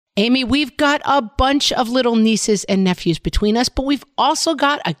Amy, we've got a bunch of little nieces and nephews between us, but we've also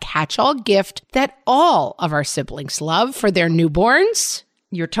got a catch-all gift that all of our siblings love for their newborns.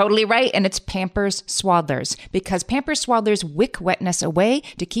 You're totally right, and it's Pampers Swaddlers, because Pampers Swaddlers wick wetness away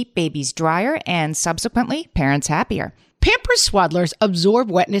to keep babies drier and subsequently parents happier. Pampers Swaddlers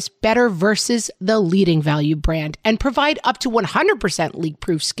absorb wetness better versus the leading value brand and provide up to 100%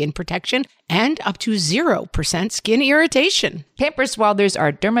 leak-proof skin protection and up to 0% skin irritation. Pampers Swaddlers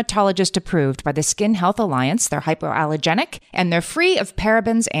are dermatologist approved by the Skin Health Alliance. They're hypoallergenic and they're free of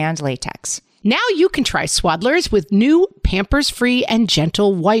parabens and latex. Now you can try Swaddlers with new Pampers-free and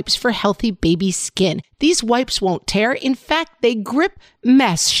gentle wipes for healthy baby skin. These wipes won't tear. In fact, they grip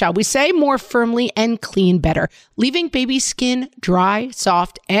mess, shall we say, more firmly and clean better, leaving baby skin dry,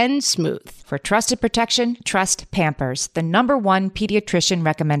 soft, and smooth. For trusted protection, trust Pampers, the #1 pediatrician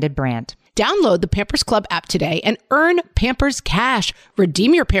recommended brand. Download the Pampers Club app today and earn Pampers Cash.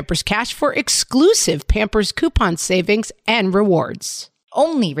 Redeem your Pampers Cash for exclusive Pampers coupon savings and rewards.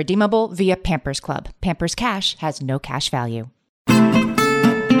 Only redeemable via Pampers Club. Pampers Cash has no cash value.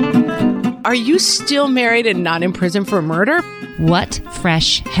 Are you still married and not in prison for murder? What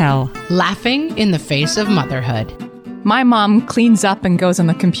fresh hell? Laughing in the face of motherhood. My mom cleans up and goes on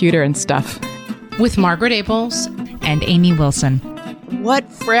the computer and stuff. With Margaret Abels and Amy Wilson. What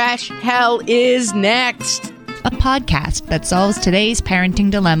fresh hell is next? A podcast that solves today's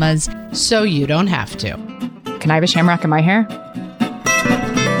parenting dilemmas so you don't have to. Can I have a shamrock in my hair?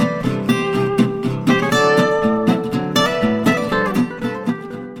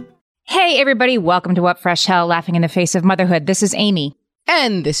 Hey everybody, welcome to What Fresh Hell, Laughing in the Face of Motherhood. This is Amy.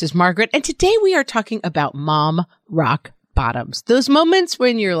 And this is Margaret. And today we are talking about mom rock bottoms. Those moments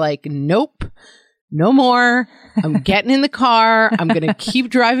when you're like, nope, no more. I'm getting in the car. I'm going to keep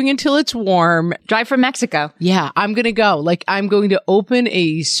driving until it's warm. Drive from Mexico. Yeah, I'm going to go. Like, I'm going to open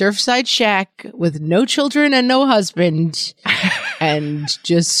a Surfside shack with no children and no husband and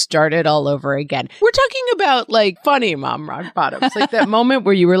just start it all over again. We're talking about like funny mom rock bottoms, like that moment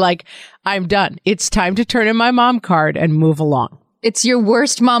where you were like, I'm done. It's time to turn in my mom card and move along. It's your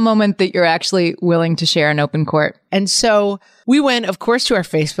worst mom moment that you're actually willing to share in open court. And so we went, of course, to our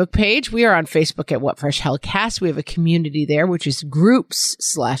Facebook page. We are on Facebook at What Fresh Hellcast. We have a community there, which is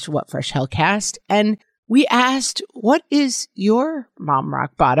groups/What Fresh Hellcast. And we asked, what is your mom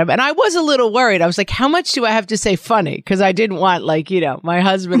rock bottom? And I was a little worried. I was like, how much do I have to say funny? Because I didn't want, like, you know, my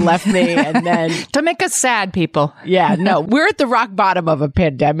husband left me and then... To make us sad, people. Yeah, no. We're at the rock bottom of a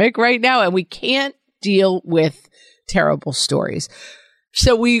pandemic right now, and we can't deal with terrible stories.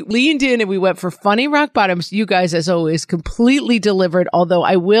 So we leaned in and we went for funny rock bottoms. You guys, as always, completely delivered. Although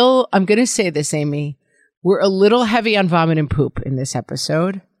I'm going to say this, Amy, we're a little heavy on vomit and poop in this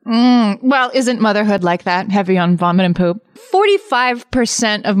episode. Well, isn't motherhood like that? Heavy on vomit and poop?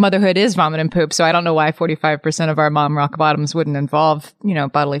 45% of motherhood is vomit and poop. So I don't know why 45% of our mom rock bottoms wouldn't involve,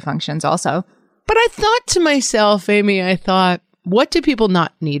 bodily functions also. But I thought to myself, Amy, what do people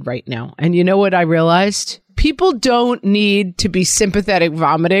not need right now? And you know what I realized? People don't need to be sympathetic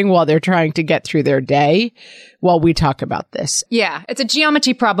vomiting while they're trying to get through their day while we talk about this. Yeah, it's a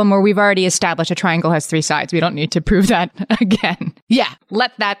geometry problem where we've already established a triangle has 3 sides. We don't need to prove that again. Yeah.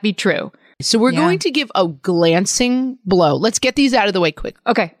 Let that be true. So we're going to give a glancing blow. Let's get these out of the way quick.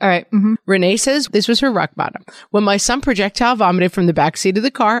 Okay. All right. Mm-hmm. Renee says this was her rock bottom. When my son projectile vomited from the backseat of the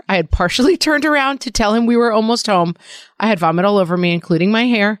car, I had partially turned around to tell him we were almost home. I had vomit all over me, including my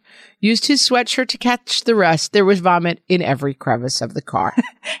hair. Used his sweatshirt to catch the rest. There was vomit in every crevice of the car.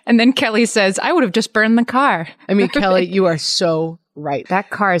 And then Kelly says, I would have just burned the car. I mean, Kelly, you are so right.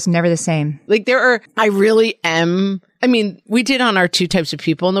 That car is never the same. Like we did on our 2 types of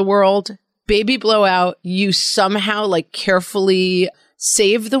people in the world. Baby blowout, you somehow like carefully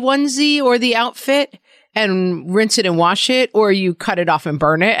save the onesie or the outfit and rinse it and wash it, or you cut it off and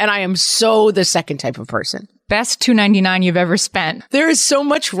burn it. And I am so the second type of person. Best $2.99 you've ever spent. There is so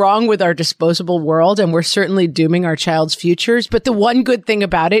much wrong with our disposable world, and we're certainly dooming our child's futures. But the one good thing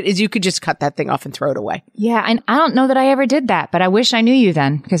about it is you could just cut that thing off and throw it away. Yeah, and I don't know that I ever did that, but I wish I knew you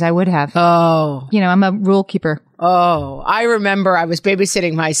then, because I would have. Oh. I'm a rule keeper. Oh, I remember I was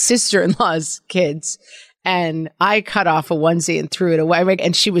babysitting my sister-in-law's kids, and I cut off a onesie and threw it away.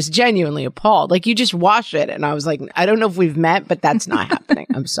 And she was genuinely appalled. Like, you just wash it. And I was like, I don't know if we've met, but that's not happening.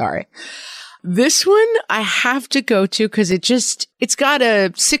 I'm sorry. This one I have to go to because it's got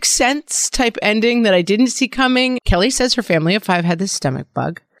a Sixth Sense type ending that I didn't see coming. Kelly says her family of 5 had this stomach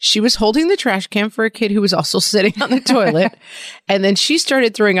bug. She was holding the trash can for a kid who was also sitting on the toilet. And then she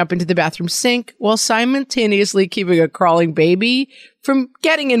started throwing up into the bathroom sink while simultaneously keeping a crawling baby from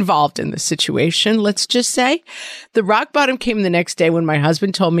getting involved in the situation, let's just say. The rock bottom came the next day when my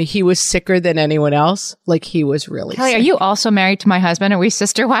husband told me he was sicker than anyone else. Like, he was really Kelly, sick. are you also married to my husband? Are we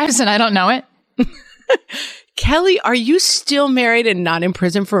sister wives and I don't know it? Kelly, are you still married and not in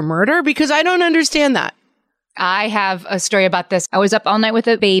prison for murder? Because I don't understand that. I have a story about this. I was up all night with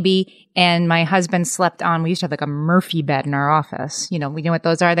a baby and my husband slept on, we used to have like a Murphy bed in our office. You know, we know what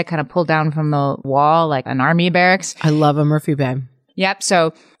those are? They kind of pull down from the wall like an army barracks. I love a Murphy bed. Yep.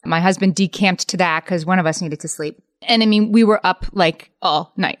 So my husband decamped to that because one of us needed to sleep. And I mean, we were up like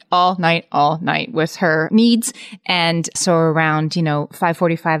all night with her needs. And so around,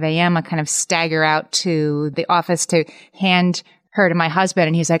 5:45 a.m., I kind of stagger out to the office to hand her to my husband.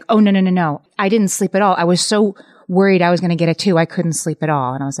 And he's like, oh, no. I didn't sleep at all. I was so worried I was going to get it too. I couldn't sleep at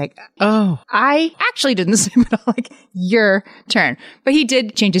all. And I was like, oh, I actually didn't sleep at all. Like, your turn. But he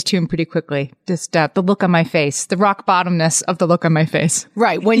did change his tune pretty quickly. Just the look on my face, the rock bottomness of the look on my face.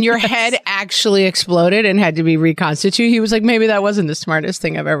 Right. When your head actually exploded and had to be reconstituted, he was like, maybe that wasn't the smartest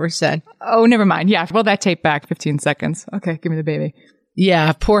thing I've ever said. Oh, never mind. Yeah. Roll that tape back 15 seconds. Okay. Give me the baby.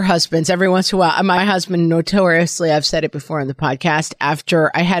 Yeah, poor husbands. Every once in a while, my husband notoriously, I've said it before on the podcast, after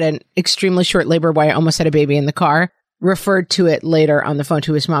I had an extremely short labor where I almost had a baby in the car, referred to it later on the phone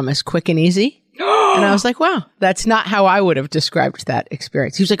to his mom as quick and easy. And I was like, wow, that's not how I would have described that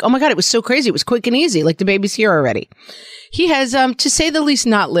experience. He was like, oh my God, it was so crazy. It was quick and easy. Like, the baby's here already. He has, to say the least,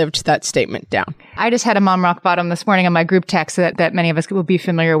 not lived that statement down. I just had a mom rock bottom this morning on my group text that many of us will be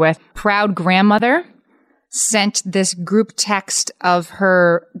familiar with. Proud grandmother sent this group text of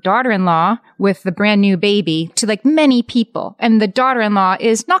her daughter-in-law with the brand new baby to like many people. And the daughter-in-law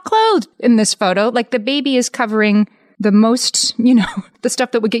is not clothed in this photo. Like, the baby is covering the most, the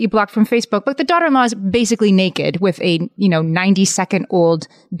stuff that would get you blocked from Facebook. But the daughter-in-law is basically naked with a, 90-second-old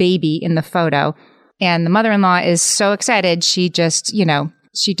baby in the photo. And the mother-in-law is so excited. She just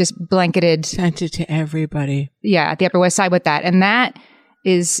blanketed. Sent it to everybody. Yeah, at the Upper West Side with that. And that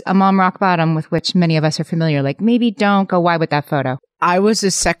is a mom rock bottom with which many of us are familiar. Like, maybe don't go wide with that photo. I was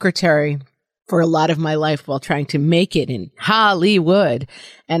a secretary for a lot of my life while trying to make it in Hollywood.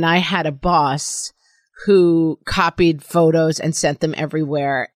 And I had a boss who copied photos and sent them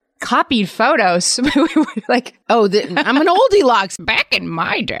everywhere. Copied photos? Like, I'm an oldie locks. Back in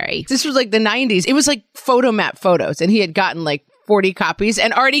my day. This was like the 90s. It was like photomat photos. And he had gotten like 40 copies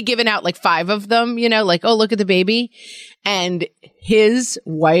and already given out like 5 of them, like, oh, look at the baby. And his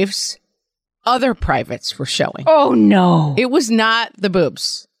wife's other privates were showing. Oh, no. It was not the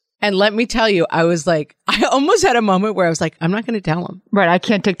boobs. And let me tell you, I was like, I almost had a moment where I was like, I'm not going to tell him. Right. I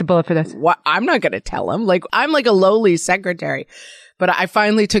can't take the bullet for this. What? I'm not going to tell him. Like, I'm like a lowly secretary. But I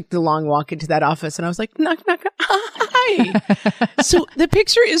finally took the long walk into that office and I was like, knock, knock, hi. So the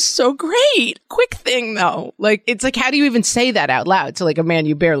picture is so great. Quick thing though. Like, it's like, how do you even say that out loud to like a man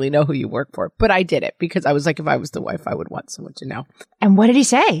you barely know who you work for? But I did it because I was like, if I was the wife, I would want someone to know. And what did he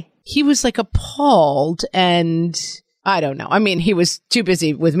say? He was like appalled and I don't know. I mean, he was too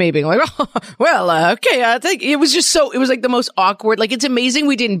busy with me being like, oh, well, okay. I think it was like the most awkward. Like, it's amazing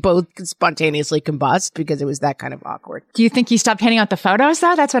we didn't both spontaneously combust because it was that kind of awkward. Do you think he stopped handing out the photos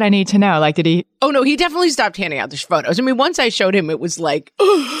though? That's what I need to know. Like, did he? Oh no, he definitely stopped handing out the photos. I mean, once I showed him, it was like,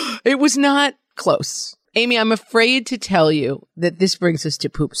 it was not close. Amy, I'm afraid to tell you that this brings us to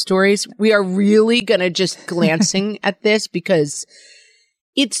poop stories. We are really going to just glancing at this because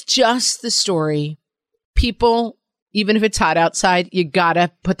it's just the story. People, even if it's hot outside, you gotta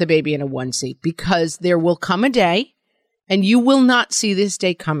put the baby in a onesie because there will come a day, and you will not see this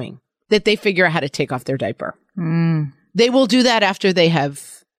day coming, that they figure out how to take off their diaper. They will do that after they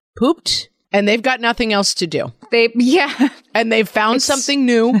have pooped and they've got nothing else to do. And they've found something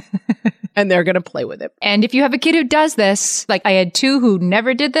new and they're going to play with it. And if you have a kid who does this, like I had 2 who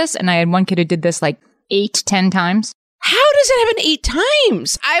never did this, and I had 1 kid who did this like 8-10 times. How does it happen 8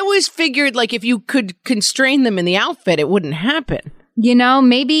 times? I always figured like if you could constrain them in the outfit, it wouldn't happen.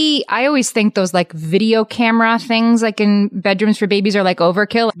 Maybe I always think those like video camera things like in bedrooms for babies are like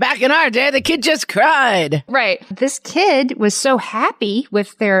overkill. Back in our day, the kid just cried. Right. This kid was so happy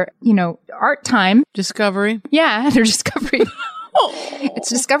with their, art time. Discovery. Yeah, their discovery. It's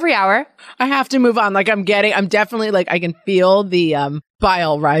discovery hour. I have to move on. Like I'm definitely like, I can feel the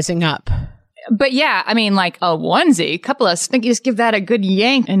bile rising up. But yeah, I mean, like a onesie, I think you just give that a good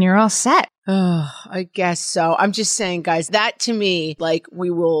yank and you're all set. Oh, I guess so. I'm just saying, guys, that to me, like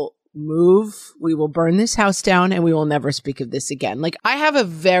we will move. We will burn this house down and we will never speak of this again. Like, I have a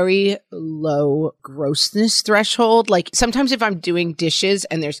very low grossness threshold. Like, sometimes if I'm doing dishes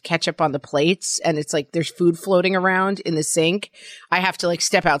and there's ketchup on the plates and it's like there's food floating around in the sink, I have to like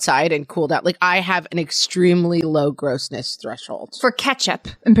step outside and cool down. Like, I have an extremely low grossness threshold. For ketchup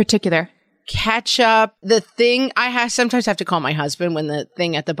in particular. Ketchup, the thing sometimes have to call my husband when the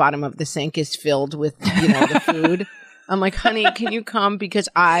thing at the bottom of the sink is filled with, the food. I'm like, honey, can you come? Because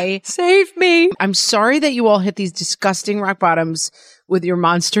Save me. I'm sorry that you all hit these disgusting rock bottoms with your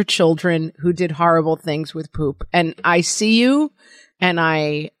monster children who did horrible things with poop. And I see you and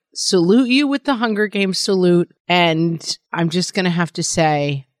I salute you with the Hunger Games salute. And I'm just going to have to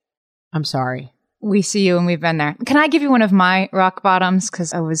say, I'm sorry. We see you and we've been there. Can I give you one of my rock bottoms?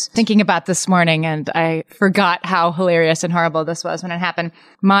 Because I was thinking about this morning and I forgot how hilarious and horrible this was when it happened.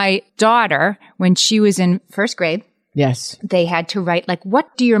 My daughter, when she was in first grade, yes, they had to write, like,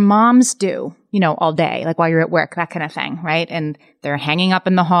 what do your moms do, all day, like while you're at work, that kind of thing, right? And they're hanging up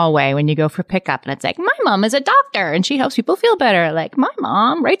in the hallway when you go for pickup. And it's like, my mom is a doctor and she helps people feel better. Like, my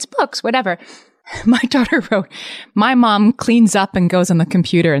mom writes books, whatever. My daughter wrote, my mom cleans up and goes on the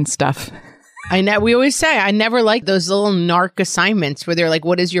computer and stuff. We always say, I never like those little narc assignments where they're like,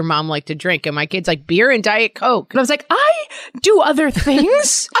 what does your mom like to drink? And my kid's like, beer and Diet Coke. And I was like, I do other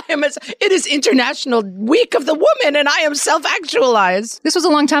things. It is International Week of the Woman and I am self-actualized. This was a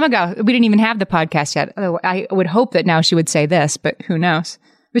long time ago. We didn't even have the podcast yet. I would hope that now she would say this, but who knows?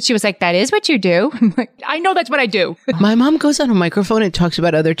 But she was like, that is what you do. I'm like, I know that's what I do. My mom goes on a microphone and talks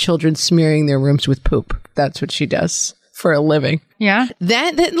about other children smearing their rooms with poop. That's what she does for a living. Yeah.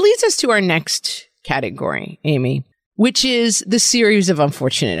 That leads us to our next category, Amy, which is the series of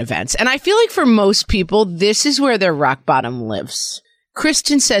unfortunate events. And I feel like for most people, this is where their rock bottom lives.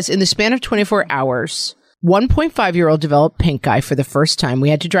 Kristen says, in the span of 24 hours, 1.5-year-old developed pink eye for the first time. We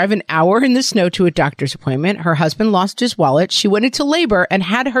had to drive an hour in the snow to a doctor's appointment. Her husband lost his wallet. She went into labor and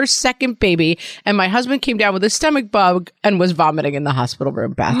had her second baby. And my husband came down with a stomach bug and was vomiting in the hospital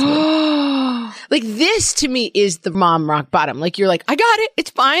room bathroom. Like, this to me is the mom rock bottom. Like, you're like, I got it. It's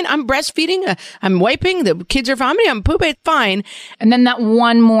fine. I'm breastfeeding. I'm wiping. The kids are vomiting. I'm pooping. It's fine. And then that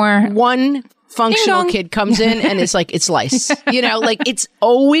one functional kid comes in and it's like, it's lice. Like, it's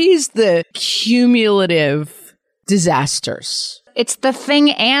always the cumulative disasters. It's the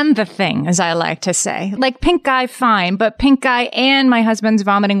thing and the thing, as I like to say. Like, pink eye, fine, but pink eye and my husband's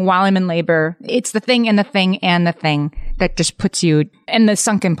vomiting while I'm in labor. It's the thing and the thing and the thing that just puts you in the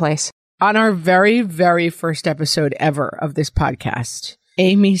sunken place. On our very, very first episode ever of this podcast,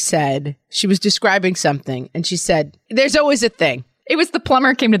 Amy said she was describing something and she said, there's always a thing. It was the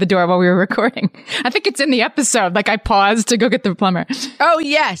plumber came to the door while we were recording. I think it's in the episode. Like, I paused to go get the plumber. Oh,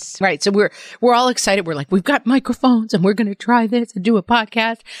 yes. Right. So we're all excited. We're like, we've got microphones and we're going to try this and do a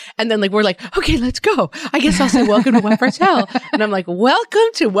podcast. And then we're like, okay, let's go. I guess I'll say welcome to What Fresh Hell. And I'm like, welcome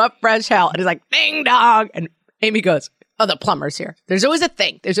to What Fresh Hell. And it's like, ding dong. And Amy goes, oh, the plumber's here. There's always a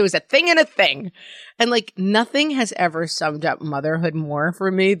thing. There's always a thing and a thing. And like, nothing has ever summed up motherhood more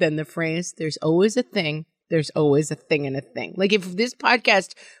for me than the phrase, there's always a thing. There's always a thing and a thing. Like, if this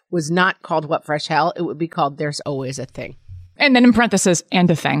podcast was not called What Fresh Hell, it would be called There's Always a Thing. And then in parentheses,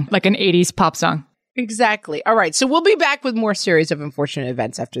 and a thing, like an 80s pop song. Exactly. All right. So we'll be back with more series of unfortunate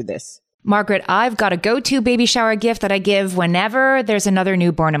events after this. Margaret, I've got a go-to baby shower gift that I give whenever there's another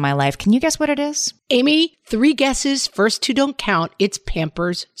newborn in my life. Can you guess what it is? Amy, 3 guesses. First 2 don't count. It's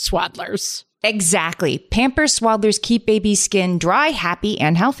Pampers Swaddlers. Exactly. Pampers Swaddlers keep baby's skin dry, happy,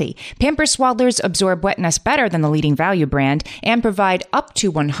 and healthy. Pampers Swaddlers absorb wetness better than the leading value brand and provide up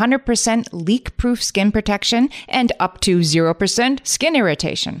to 100% leak-proof skin protection and up to 0% skin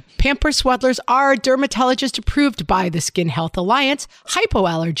irritation. Pampers Swaddlers are dermatologist approved by the Skin Health Alliance,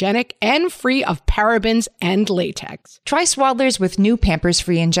 hypoallergenic, and free of parabens and latex. Try Swaddlers with new Pampers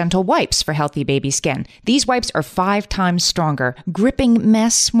Free and Gentle wipes for healthy baby skin. These wipes are 5 times stronger, gripping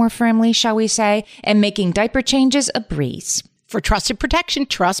mess more firmly, shall we say, and making diaper changes a breeze. For trusted protection,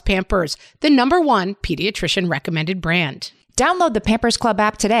 trust Pampers, the #1 pediatrician recommended brand. Download the Pampers Club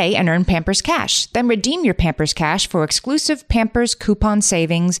app today and earn Pampers Cash. Then redeem your Pampers Cash for exclusive Pampers coupon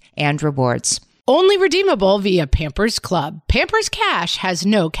savings and rewards. Only redeemable via Pampers Club. Pampers Cash has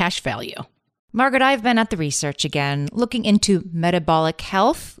no cash value. Margaret, I've been at the research again, looking into metabolic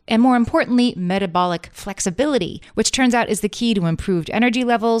health and, more importantly, metabolic flexibility, which turns out is the key to improved energy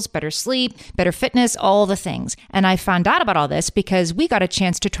levels, better sleep, better fitness, all the things. And I found out about all this because we got a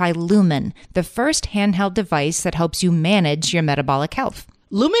chance to try Lumen, the first handheld device that helps you manage your metabolic health.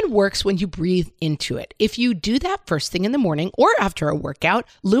 Lumen works when you breathe into it. If you do that first thing in the morning or after a workout,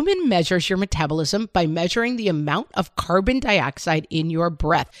 Lumen measures your metabolism by measuring the amount of carbon dioxide in your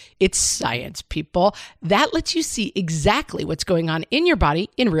breath. It's science, people. That lets you see exactly what's going on in your body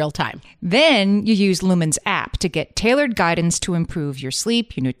in real time. Then you use Lumen's app to get tailored guidance to improve your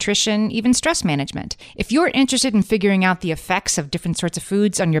sleep, your nutrition, even stress management. If you're interested in figuring out the effects of different sorts of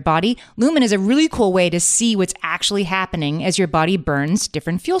foods on your body, Lumen is a really cool way to see what's actually happening as your body burns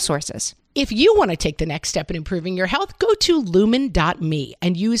different fuel sources. If you want to take the next step in improving your health, go to lumen.me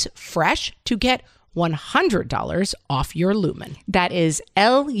and use FRESH to get $100 off your Lumen. That is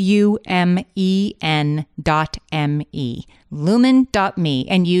LUMEN.ME. Lumen.me,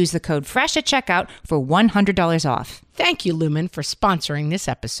 and use the code FRESH at checkout for $100 off. Thank you, Lumen, for sponsoring this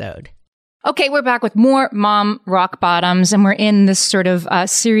episode. Okay, we're back with more Mom Rock Bottoms, and we're in this sort of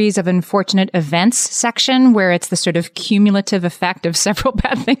series of unfortunate events section where it's the sort of cumulative effect of several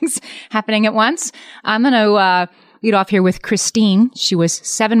bad things happening at once. I'm going to lead off here with Christine. She was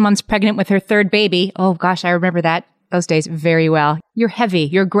 7 months pregnant with her third baby. Oh gosh, I remember those days very well. You're heavy.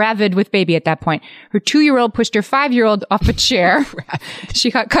 You're gravid with baby at that point. Her 2-year-old pushed her 5-year-old off a chair.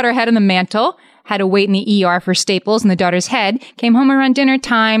 She cut her head on the mantle. Had to wait in the ER for staples in the daughter's head, came home around dinner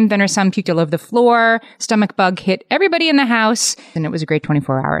time, then her son puked all over the floor, stomach bug hit everybody in the house, and it was a great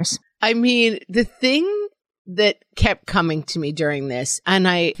 24 hours. I mean, the thing that kept coming to me during this, and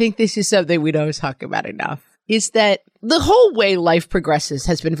I think this is something we don't talk about enough, is that the whole way life progresses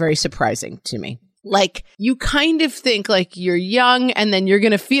has been very surprising to me. Like, you kind of think like you're young and then you're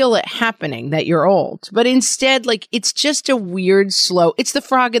going to feel it happening that you're old. But instead, like, it's just a weird, slow, it's the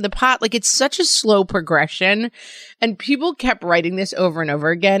frog in the pot. Like, it's such a slow progression. And people kept writing this over and over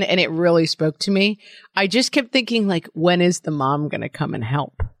again. And it really spoke to me. I just kept thinking, like, when is the mom going to come and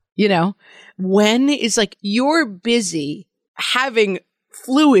help? You know, when is like, you're busy having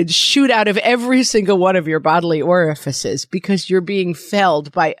fluids shoot out of every single one of your bodily orifices because you're being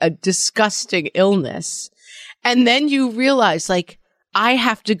felled by a disgusting illness. And then you realize, like, I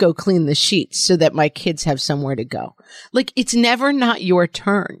have to go clean the sheets so that my kids have somewhere to go. Like, it's never not your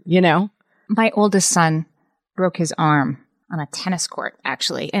turn, you know? My oldest son broke his arm on a tennis court,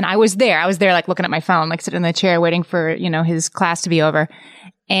 actually. And I was there, like looking at my phone, like sitting in the chair waiting for, his class to be over.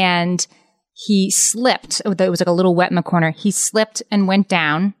 And he slipped. It was like a little wet in the corner. He slipped and went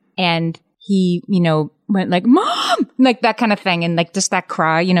down, and he, went like, "Mom!" like that kind of thing. And like just that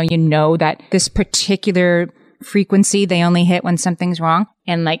cry, that this particular frequency they only hit when something's wrong.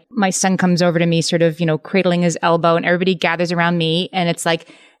 And like my son comes over to me sort of, cradling his elbow, and everybody gathers around me. And it's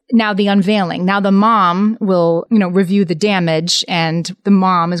like, now the unveiling. Now the mom will, review the damage, and the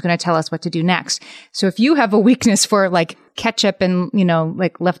mom is going to tell us what to do next. So if you have a weakness for like ketchup and,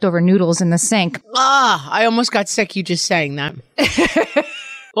 like leftover noodles in the sink. I almost got sick you just saying that.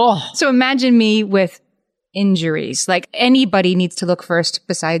 Oh. So imagine me with injuries. Like, anybody needs to look first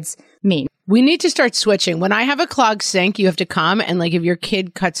besides me. We need to start switching. When I have a clogged sink, you have to come, and like if your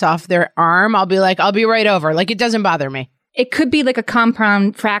kid cuts off their arm, I'll be right over. Like, it doesn't bother me. It could be like a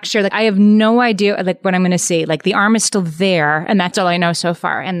compound fracture. Like, I have no idea, like, what I'm going to see. Like, the arm is still there, and that's all I know so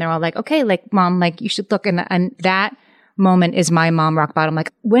far. And they're all like, okay, like, Mom, like, you should look. And that moment is my mom rock bottom.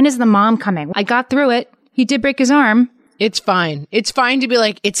 Like, when is the mom coming? I got through it. He did break his arm. It's fine. It's fine to be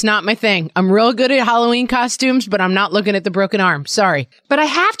like, it's not my thing. I'm real good at Halloween costumes, but I'm not looking at the broken arm. Sorry. But I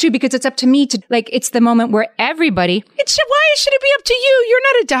have to, because it's up to me to, like, it's the moment where everybody. Why should it be up to you?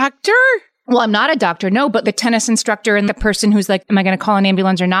 You're not a doctor. Well, I'm not a doctor, no, but the tennis instructor and the person who's like, am I going to call an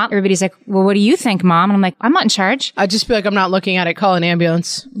ambulance or not? Everybody's like, well, what do you think, Mom? And I'm like, I'm not in charge. I'd just be like, I'm not looking at it. Call an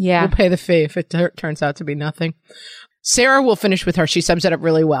ambulance. Yeah. We'll pay the fee if it turns out to be nothing. Sarah will finish with her. She sums it up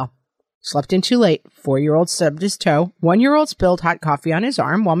really well. Slept in too late. 4-year-old stubbed his toe. 1-year-old spilled hot coffee on his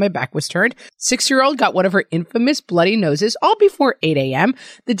arm while my back was turned. 6-year-old got one of her infamous bloody noses all before 8 a.m.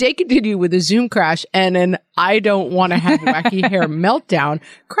 The day continued with a Zoom crash and an I don't want to have wacky hair meltdown.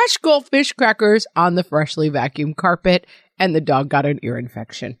 Crushed goldfish crackers on the freshly vacuumed carpet, and the dog got an ear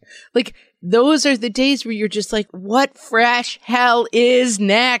infection. Like, those are the days where you're just like, what fresh hell is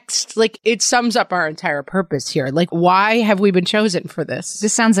next? Like, it sums up our entire purpose here. Like, why have we been chosen for this?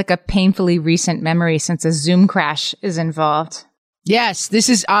 This sounds like a painfully recent memory since a Zoom crash is involved. Yes, this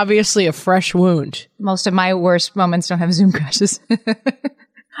is obviously a fresh wound. Most of my worst moments don't have Zoom crashes.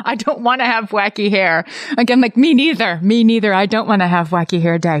 I don't want to have wacky hair. Again, like, me neither. I don't want to have wacky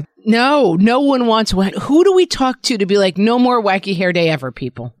hair day. No one wants who do we talk to be like, no more wacky hair day ever,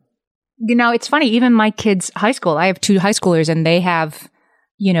 people? It's funny. Even my kids' high school, I have 2 high schoolers, and they have,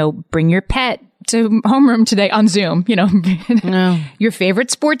 bring your pet to homeroom today on Zoom, No. Your favorite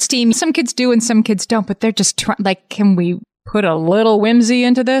sports team. Some kids do and some kids don't, but they're just like, can we put a little whimsy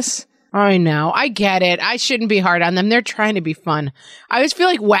into this. I know. I get it. I shouldn't be hard on them. They're trying to be fun. I always feel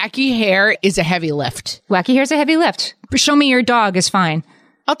like wacky hair is a heavy lift. Wacky hair's a heavy lift. Show me your dog is fine.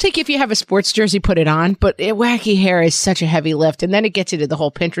 I'll take if you have a sports jersey, put it on, but wacky hair is such a heavy lift. And then it gets into the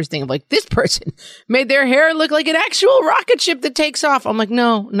whole Pinterest thing of like, this person made their hair look like an actual rocket ship that takes off. I'm like,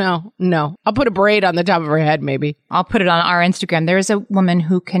 no. I'll put a braid on the top of her head, maybe. I'll put it on our Instagram. There is a woman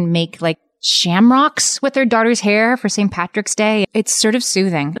who can make like shamrocks with her daughter's hair for St. Patrick's Day. It's sort of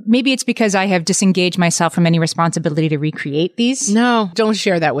soothing. Maybe it's because I have disengaged myself from any responsibility to recreate these. No, don't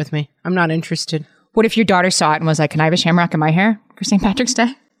share that with me. I'm not interested. What if your daughter saw it and was like, can I have a shamrock in my hair for St. Patrick's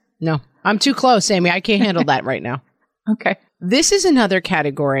Day? No, I'm too close, Amy. I can't handle that right now. Okay. This is another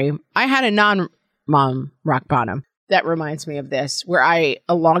category. I had a non-mom rock bottom. That reminds me of this, where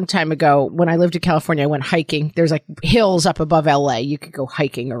a long time ago, when I lived in California, I went hiking. There's like hills up above LA. You could go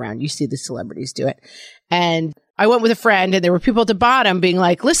hiking around. You see the celebrities do it. And I went with a friend and there were people at the bottom being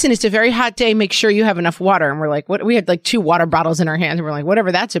like, listen, it's a very hot day. Make sure you have enough water. And we're like, what? We had like 2 water bottles in our hands and we're like,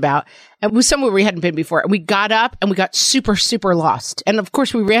 whatever that's about. And it was somewhere we hadn't been before. And we got up and we got super, super lost. And of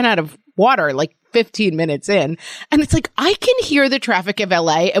course we ran out of water like 15 minutes in. And it's like, I can hear the traffic of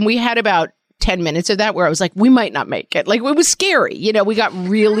LA. And we had about 10 minutes of that where I was like, we might not make it. Like it was scary. You know, we got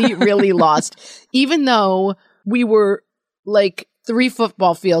really, really lost, even though we were like 3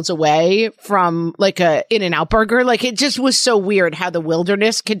 football fields away from like a In-N-Out burger. Like it just was so weird how the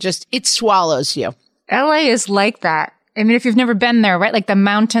wilderness could just, it swallows you. LA is like that. I mean, if you've never been there, right? Like the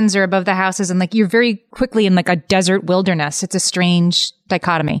mountains are above the houses and like you're very quickly in like a desert wilderness. It's a strange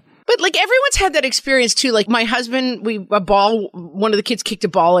dichotomy. But like everyone's had that experience too. Like my husband, one of the kids kicked a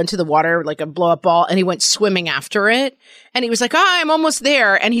ball into the water, like a blow up ball, and he went swimming after it. And he was like, I'm almost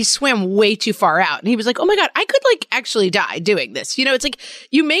there. And he swam way too far out. And he was like, oh my God, I could like actually die doing this. You know, it's like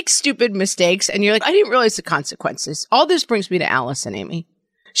you make stupid mistakes and you're like, I didn't realize the consequences. All this brings me to Allison, Amy.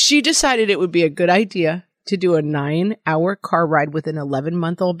 She decided it would be a good idea to do a 9-hour car ride with an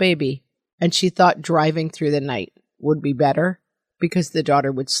 11-month-old baby. And she thought driving through the night would be better, because the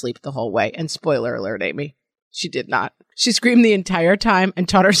daughter would sleep the whole way. And spoiler alert, Amy, she did not. She screamed the entire time and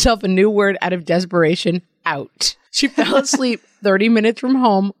taught herself a new word out of desperation, out. She fell asleep 30 minutes from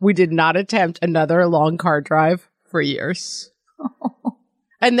home. We did not attempt another long car drive for years.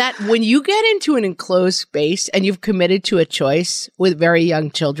 And that when you get into an enclosed space and you've committed to a choice with very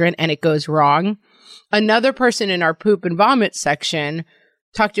young children and it goes wrong, another person in our poop and vomit section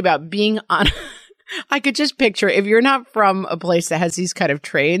talked about being on... I could just picture, if you're not from a place that has these kind of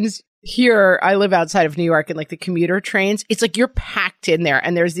trains, here, I live outside of New York and like the commuter trains, it's like you're packed in there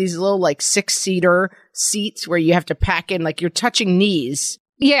and there's these little like 6-seater seats where you have to pack in, like you're touching knees.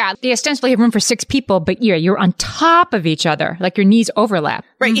 Yeah, they ostensibly have room for 6 people, but you're on top of each other, like your knees overlap.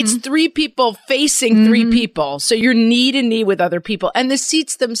 Right, It's 3 people facing 3 people, so you're knee to knee with other people. And the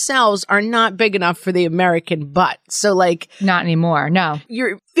seats themselves are not big enough for the American butt. So like... Not anymore, no.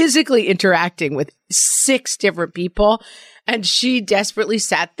 You're physically interacting with 6 different people. And she desperately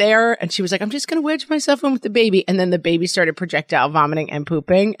sat there and she was like, I'm just going to wedge myself in with the baby. And then the baby started projectile vomiting and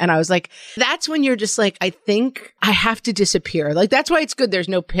pooping. And I was like, that's when you're just like, I think I have to disappear. Like, that's why it's good there's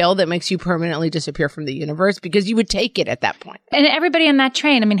no pill that makes you permanently disappear from the universe, because you would take it at that point. And everybody on that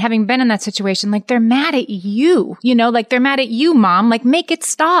train, I mean, having been in that situation, like they're mad at you, you know, like they're mad at you, mom. Like, make it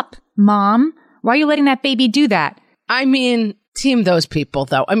stop, mom. Why are you letting that baby do that? I mean... Team those people,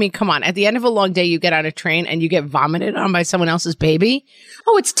 though. I mean, come on. At the end of a long day, you get on a train and you get vomited on by someone else's baby.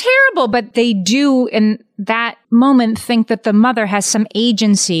 Oh, it's terrible. But they do, in that moment, think that the mother has some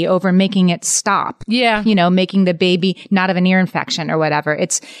agency over making it stop. Yeah. You know, making the baby not have an ear infection or whatever.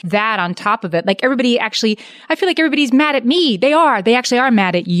 It's that on top of it. Like everybody actually, I feel like everybody's mad at me. They actually are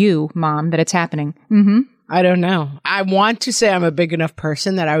mad at you, mom, that it's happening. Mm-hmm. I don't know. I want to say I'm a big enough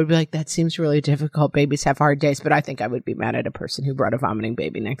person that I would be like, that seems really difficult. Babies have hard days. But I think I would be mad at a person who brought a vomiting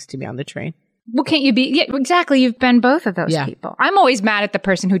baby next to me on the train. Well, can't you be? Yeah, exactly. You've been both of those people. I'm always mad at the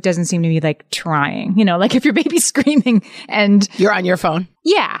person who doesn't seem to be like trying. You know, like if your baby's screaming and... You're on your phone.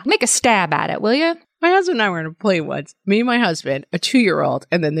 Yeah. Make a stab at it, will you? My husband and I were in a plane once. Me and my husband, a 2-year-old,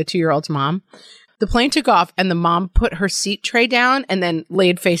 and then the 2-year-old's mom. The plane took off and the mom put her seat tray down and then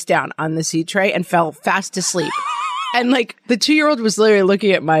laid face down on the seat tray and fell fast asleep. And like the 2-year-old was literally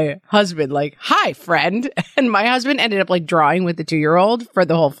looking at my husband like, hi, friend. And my husband ended up like drawing with the 2-year-old for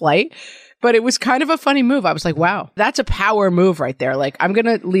the whole flight. But it was kind of a funny move. I was like, wow, that's a power move right there. Like, I'm going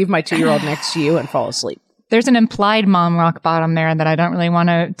to leave my 2-year-old next to you and fall asleep. There's an implied mom rock bottom there that I don't really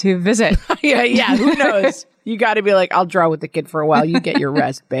want to visit. Yeah, who knows? You got to be like, I'll draw with the kid for a while. You get your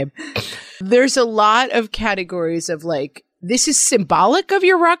rest, babe. There's a lot of categories of like this is symbolic of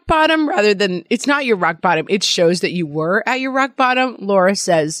your rock bottom rather than, it's not your rock bottom. It shows that you were at your rock bottom. Laura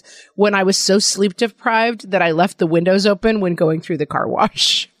says, when I was so sleep deprived that I left the windows open when going through the car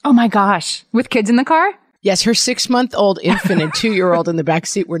wash. Oh my gosh. With kids in the car? Yes, her 6-month-old infant and 2-year-old in the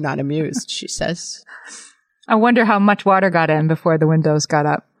backseat were not amused, she says. I wonder how much water got in before the windows got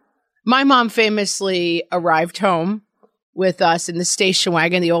up. My mom famously arrived home with us in the station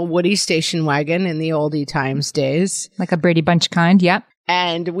wagon, the old Woody station wagon in the oldie times days. Like a Brady Bunch kind, yep.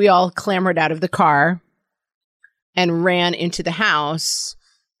 And we all clambered out of the car and ran into the house.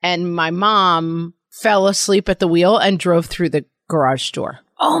 And my mom fell asleep at the wheel and drove through the garage door.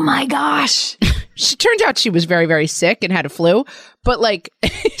 Oh my gosh. She turned out she was very, very sick and had a flu. But like,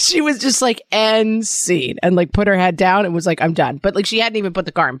 she was just like, end scene. And like put her head down and was like, I'm done. But like, she hadn't even put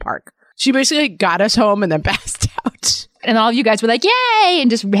the car in park. She basically got us home and then passed out. And all of you guys were like, yay! And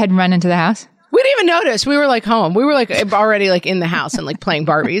just had run into the house. We didn't even notice. We were like home. We were like already like in the house and like playing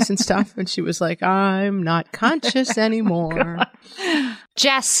Barbies and stuff. And she was like, I'm not conscious anymore.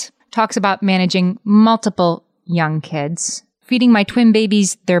 Jess talks about managing multiple young kids. Feeding my twin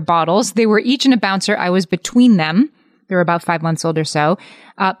babies their bottles. They were each in a bouncer. I was between them. They were about 5 months old or so.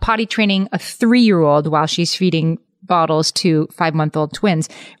 Potty training a 3-year-old while she's feeding bottles to 5-month-old twins.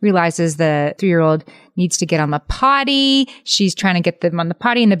 Realizes the 3-year-old needs to get on the potty. She's trying to get them on the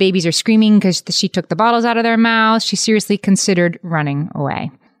potty and the babies are screaming because she took the bottles out of their mouths. She seriously considered running away.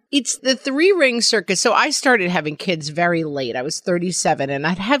 It's the 3-ring circus. So I started having kids very late. I was 37 and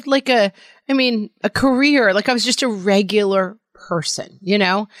I'd had like a career. Like I was just a regular person, you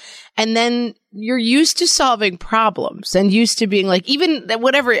know? And then you're used to solving problems and used to being like, even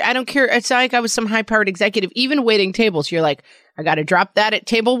whatever, I don't care. It's not like I was some high powered executive, even waiting tables. You're like, I got to drop that at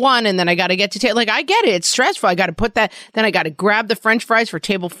table 1 and then I got to get to table. Like, I get it. It's stressful. I got to put that. Then I got to grab the French fries for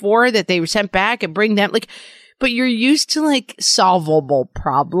table 4 that they were sent back and bring them. Like, but you're used to like solvable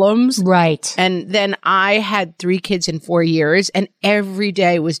problems. Right. And then I had 3 kids in 4 years and every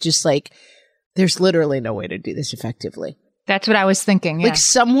day was just like, there's literally no way to do this effectively. That's what I was thinking. Yeah. Like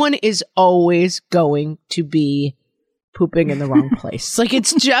someone is always going to be pooping in the wrong place. Like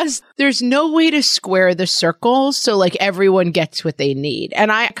it's just, there's no way to square the circle. So like everyone gets what they need.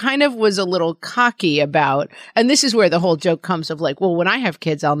 And I kind of was a little cocky about, and this is where the whole joke comes of like, well, when I have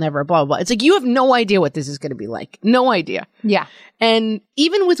kids, I'll never blah, blah, blah. It's like, you have no idea what this is going to be like. No idea. Yeah. And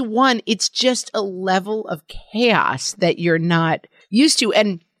even with one, it's just a level of chaos that you're not used to.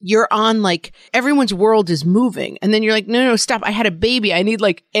 And you're on like everyone's world is moving. And then you're like, no, stop. I had a baby. I need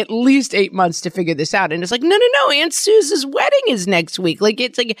like at least 8 months to figure this out. And it's like, no. Aunt Sue's wedding is next week. Like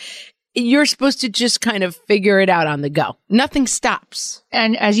it's like you're supposed to just kind of figure it out on the go. Nothing stops.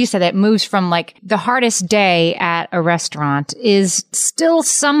 And as you said, it moves from like the hardest day at a restaurant is still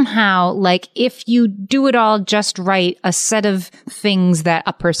somehow like if you do it all just right, a set of things that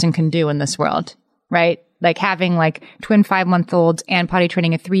a person can do in this world, right? Like having like twin 5-month-olds and potty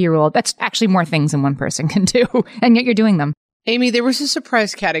training a 3-year-old. That's actually more things than one person can do. And yet you're doing them. Amy, there was a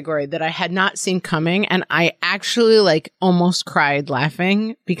surprise category that I had not seen coming. And I actually like almost cried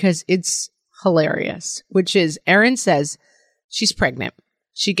laughing because it's hilarious, which is Erin says she's pregnant.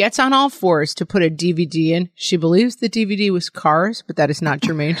 She gets on all fours to put a DVD in. She believes the DVD was Cars, but that is not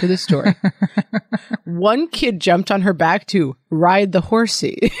germane to the story. One kid jumped on her back to ride the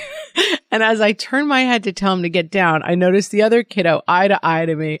horsey. And as I turned my head to tell him to get down, I noticed the other kiddo eye to eye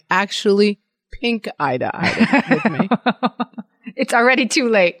to me, actually pink eye to eye with me. It's already too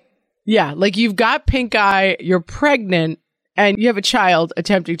late. Yeah, like you've got pink eye, you're pregnant, and you have a child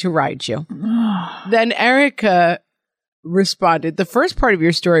attempting to ride you. Then Erica responded, the first part of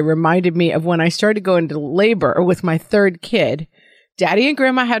your story reminded me of when I started going into labor with my 3rd kid. Daddy and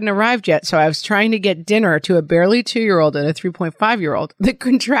Grandma hadn't arrived yet, so I was trying to get dinner to a barely 2-year-old and a 3.5-year-old. The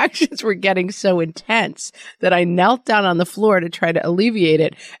contractions were getting so intense that I knelt down on the floor to try to alleviate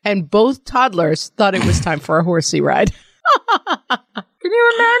it, and both toddlers thought it was time for a horsey ride. Can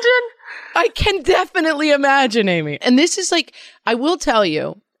you imagine? I can definitely imagine, Amy. And this is like, I will tell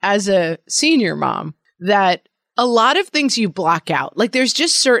you, as a senior mom, that a lot of things you block out. Like there's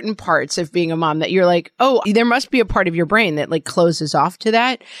just certain parts of being a mom that you're like, oh, there must be a part of your brain that like closes off to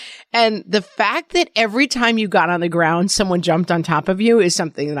that. And the fact that every time you got on the ground, someone jumped on top of you is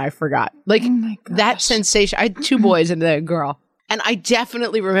something that I forgot. Like that sensation. I had 2 boys and a girl. And I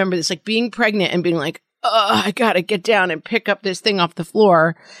definitely remember this, like being pregnant and being like, oh, I got to get down and pick up this thing off the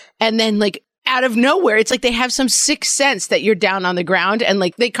floor. And then like out of nowhere, it's like they have some sixth sense that you're down on the ground and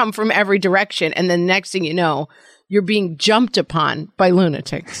like they come from every direction. And then next thing you know, you're being jumped upon by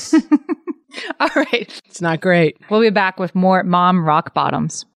lunatics. All right. It's not great. We'll be back with more mom rock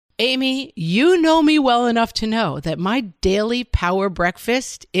bottoms. Amy, you know me well enough to know that my daily power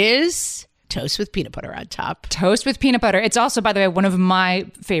breakfast is toast with peanut butter on top. Toast with peanut butter. It's also, by the way, one of my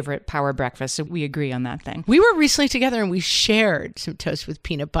favorite power breakfasts. So we agree on that thing. We were recently together and we shared some toast with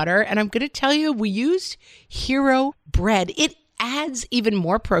peanut butter. And I'm going to tell you, we used Hero bread. It adds even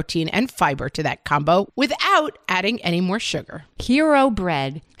more protein and fiber to that combo without adding any more sugar. Hero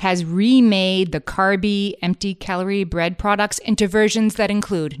Bread has remade the carby, empty-calorie bread products into versions that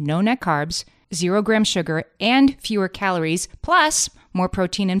include no net carbs, 0 gram sugar, and fewer calories, plus more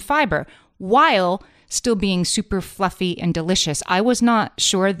protein and fiber, while still being super fluffy and delicious. I was not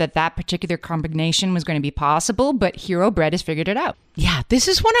sure that particular combination was going to be possible, but Hero Bread has figured it out. Yeah, this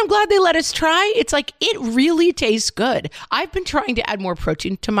is one I'm glad they let us try. It's like, it really tastes good. I've been trying to add more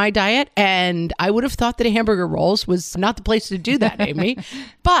protein to my diet, and I would have thought that a hamburger rolls was not the place to do that, Amy.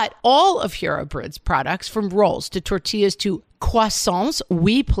 But all of Hero Bread's products, from rolls to tortillas to croissants,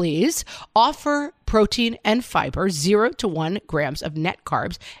 we please, offer protein and fiber, 0 to 1 grams of net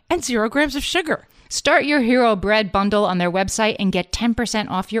carbs, and 0 grams of sugar. Start your Hero Bread bundle on their website and get 10%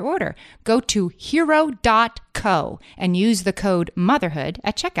 off your order. Go to hero.co and use the code motherhood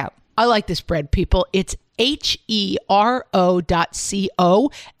at checkout. I like this bread, people. It's HERO.co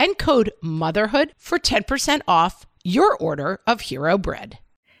and code motherhood for 10% off your order of Hero Bread.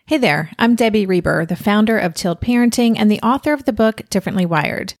 Hey there, I'm Debbie Reber, the founder of Tilt Parenting and the author of the book Differently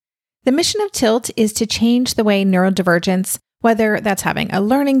Wired. The mission of Tilt is to change the way neurodivergence, whether that's having a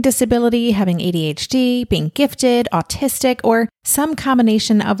learning disability, having ADHD, being gifted, autistic, or some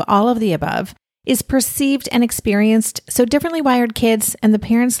combination of all of the above, is perceived and experienced so differently wired kids and the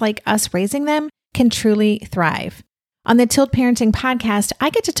parents like us raising them can truly thrive. On the Tilt Parenting podcast, I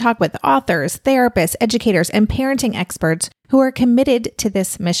get to talk with authors, therapists, educators, and parenting experts who are committed to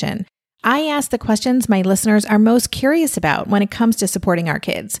this mission. I ask the questions my listeners are most curious about when it comes to supporting our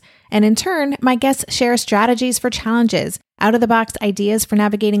kids. And in turn, my guests share strategies for challenges, out-of-the-box ideas for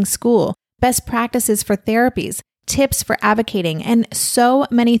navigating school, best practices for therapies, tips for advocating, and so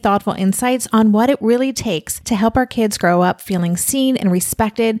many thoughtful insights on what it really takes to help our kids grow up feeling seen and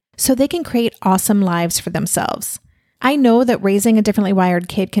respected so they can create awesome lives for themselves. I know that raising a differently wired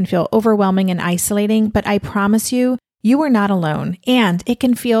kid can feel overwhelming and isolating, but I promise you, you are not alone, and it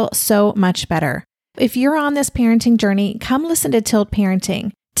can feel so much better. If you're on this parenting journey, come listen to Tilt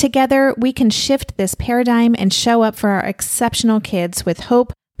Parenting. Together, we can shift this paradigm and show up for our exceptional kids with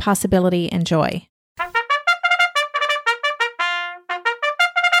hope, possibility, and joy.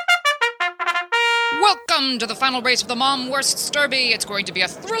 Welcome to the final race of the Mom Worsts Derby. It's going to be a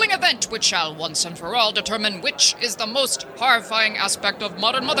thrilling event which shall once and for all determine which is the most horrifying aspect of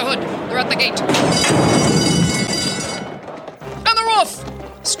modern motherhood. They're at the gate. And they're off!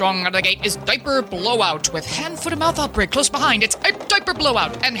 Strong out of the gate is Diaper Blowout, with Hand, Foot, and Mouth outbreak close behind. It's Diaper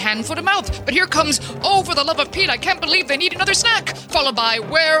Blowout and Hand, Foot, and Mouth. But here comes, oh, for the love of Pete, I can't believe they need another snack. Followed by,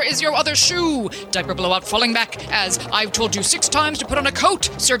 where is your other shoe? Diaper Blowout falling back as, I've told you 6 times to put on a coat,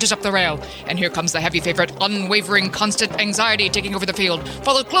 surges up the rail. And here comes the heavy favorite, Unwavering Constant Anxiety, taking over the field.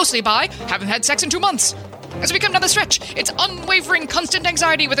 Followed closely by, Haven't Had Sex in 2 months. As we come down the stretch, it's Unwavering Constant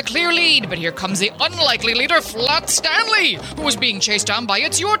Anxiety with a clear lead, but here comes the unlikely leader, Flat Stanley, who is being chased down by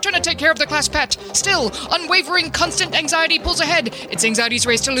It's Your Turn to Take Care of the Class Pet. Still, Unwavering Constant Anxiety pulls ahead. It's Anxiety's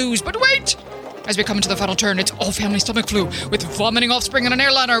race to lose, but wait! As we come into the final turn, it's All Family Stomach Flu, with Vomiting Offspring on an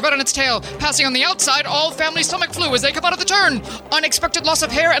airliner right on its tail. Passing on the outside, All Family Stomach Flu as they come out of the turn. Unexpected Loss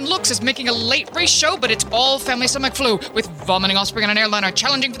of Hair and Looks is making a late race show, but it's All Family Stomach Flu, with Vomiting Offspring on an airliner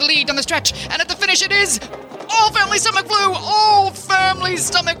challenging for the lead on the stretch. And at the finish, it is All Family Stomach Flu! All Family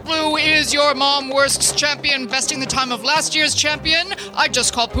Stomach Flu is your Mom Worsts champion, besting the time of last year's champion. I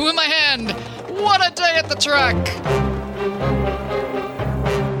just call poo in my hand. What a day at the track!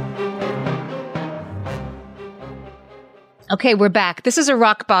 Okay, we're back. This is a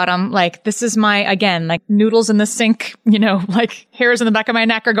rock bottom. Like, this is my, again, like noodles in the sink, like hairs in the back of my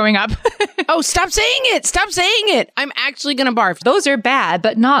neck are going up. Oh, stop saying it. Stop saying it. I'm actually going to barf. Those are bad,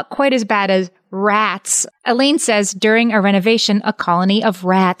 but not quite as bad as rats. Elaine says during a renovation, a colony of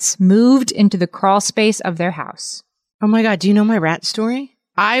rats moved into the crawl space of their house. Oh my God. Do you know my rat story?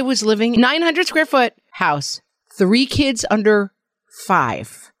 I was living in a 900 square foot house, 3 kids under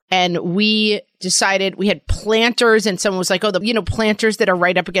 5. And we decided we had planters, and someone was like, oh, the planters that are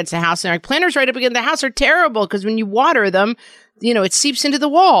right up against the house. And like, planters right up against the house are terrible because when you water them, it seeps into the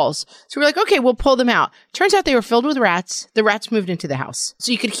walls. So we're like, okay, we'll pull them out. Turns out they were filled with rats. The rats moved into the house.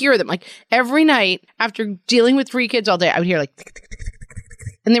 So you could hear them. Like every night after dealing with 3 kids all day, I would hear like, tick, tick, tick, tick,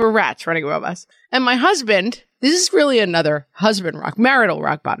 tick, and there were rats running above us. And my husband, This is really another marital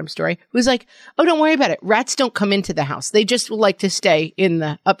rock bottom story. Who's like, oh, don't worry about it. Rats don't come into the house. They just like to stay in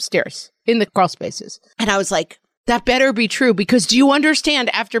the upstairs, in the crawl spaces. And I was like, that better be true, because do you understand,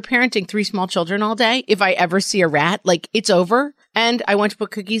 after parenting 3 small children all day, if I ever see a rat, like, it's over. And I went to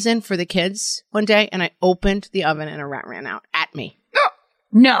put cookies in for the kids one day, and I opened the oven and a rat ran out at me.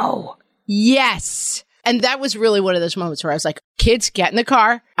 No. Yes. And that was really one of those moments where I was like, kids, get in the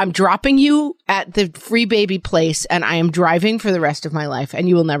car. I'm dropping you at the free baby place, and I am driving for the rest of my life, and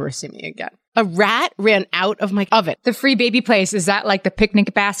you will never see me again. A rat ran out of my oven. The free baby place, is that like the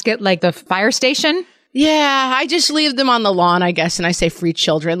picnic basket, like the fire station? Yeah, I just leave them on the lawn, I guess, and I say free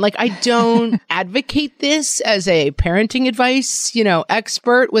children. Like, I don't advocate this as a parenting advice,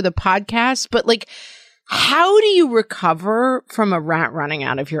 expert with a podcast, but like, how do you recover from a rat running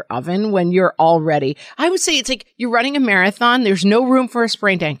out of your oven when you're already, I would say it's like you're running a marathon. There's no room for a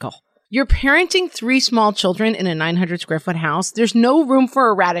sprained ankle. You're parenting 3 small children in a 900 square foot house. There's no room for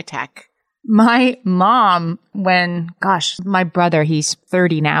a rat attack. My mom, my brother, he's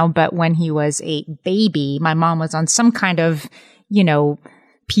 30 now, but when he was a baby, my mom was on some kind of,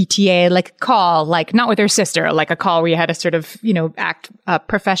 PTA, like call, like not with her sister, like a call where you had to sort of, act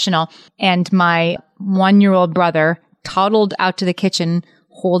professional. And my 1-year-old brother toddled out to the kitchen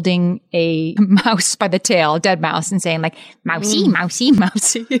holding a mouse by the tail, a dead mouse, and saying like, mousy, mousy,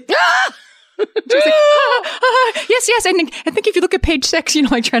 mousy. She was like, yes. I think if you look at page 6,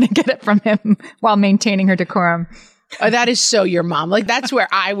 like trying to get it from him while maintaining her decorum. Oh, that is so your mom. Like, that's where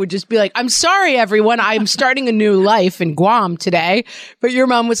I would just be like, I'm sorry, everyone. I'm starting a new life in Guam today. But your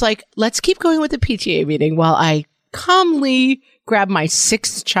mom was like, let's keep going with the PTA meeting while I calmly grab my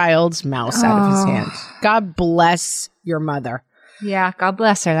 6th child's mouse out of his hand. God bless your mother. Yeah, God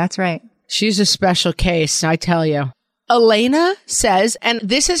bless her. That's right. She's a special case, I tell you. Elena says, and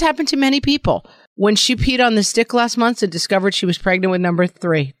this has happened to many people, when she peed on the stick last month and discovered she was pregnant with number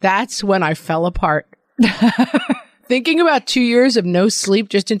 3, that's when I fell apart. Thinking about 2 years of no sleep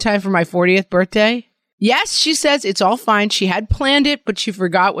just in time for my 40th birthday. Yes, she says it's all fine. She had planned it, but she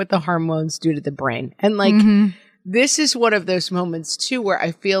forgot what the hormones do to the brain. And like, this is one of those moments too, where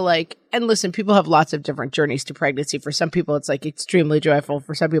I feel like, and listen, people have lots of different journeys to pregnancy. For some people, it's like extremely joyful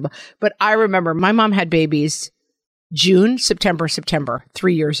for some people. But I remember my mom had babies June, September,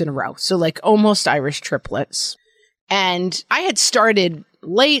 3 years in a row. So like almost Irish triplets. And I had started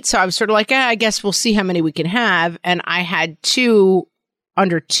late, so I was sort of like, I guess we'll see how many we can have. And I had 2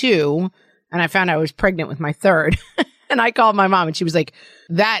 under 2, and I found I was pregnant with my 3rd. And I called my mom, and she was like,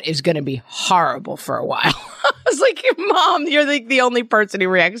 that is going to be horrible for a while. I was like, Mom, you're like the only person who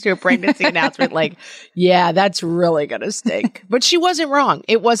reacts to a pregnancy announcement like, yeah, that's really going to stink. But she wasn't wrong.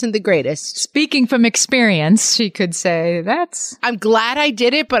 It wasn't the greatest. Speaking from experience, she could say I'm glad I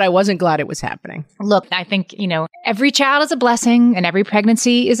did it, but I wasn't glad it was happening. Look, I think, every child is a blessing and every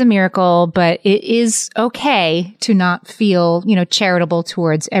pregnancy is a miracle, but it is okay to not feel, charitable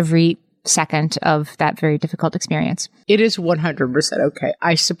towards every second of that very difficult experience. It is 100% okay.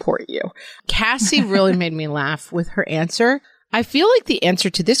 I support you. Cassie really made me laugh with her answer. I feel like the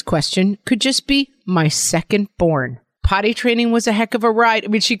answer to this question could just be my second born. Potty training was a heck of a ride. I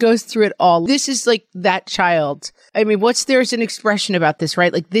mean, she goes through it all. This is like that child. I mean, there's an expression about this,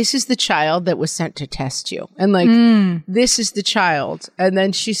 right? Like, this is the child that was sent to test you. And like, this is the child. And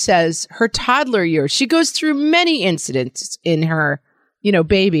then she says her toddler years, she goes through many incidents in her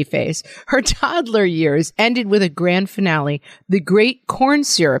baby phase. Her toddler years ended with a grand finale, the great corn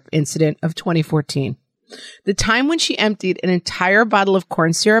syrup incident of 2014. The time when she emptied an entire bottle of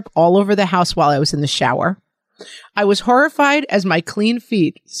corn syrup all over the house while I was in the shower. I was horrified as my clean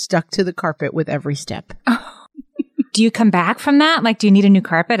feet stuck to the carpet with every step. Do you come back from that? Like, do you need a new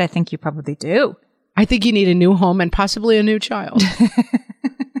carpet? I think you probably do. I think you need a new home and possibly a new child.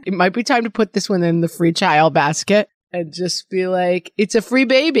 It might be time to put this one in the free child basket. And just be like, it's a free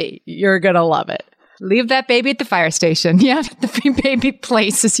baby. You're going to love it. Leave that baby at the fire station. Yeah, the free baby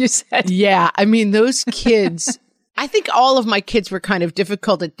place, as you said. Yeah, I mean, those kids, I think all of my kids were kind of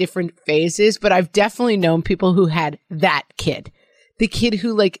difficult at different phases, but I've definitely known people who had that kid. The kid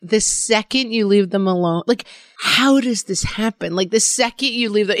who, like, the second you leave them alone, like, how does this happen? Like, the second you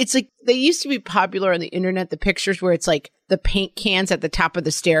leave them, it's like, they used to be popular on the internet, the pictures where it's like the paint cans at the top of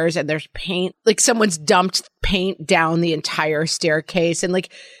the stairs and there's paint, like someone's dumped paint down the entire staircase. And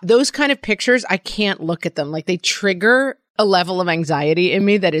like those kind of pictures, I can't look at them. Like, they trigger a level of anxiety in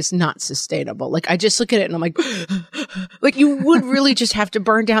me that is not sustainable. Like, I just look at it and I'm like, like, you would really just have to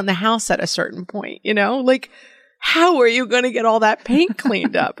burn down the house at a certain point, Like, how are you going to get all that paint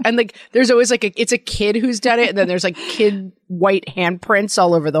cleaned up? And like, there's always like it's a kid who's done it. And then there's like kid white handprints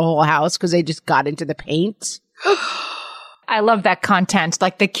all over the whole house because they just got into the paint. I love that content.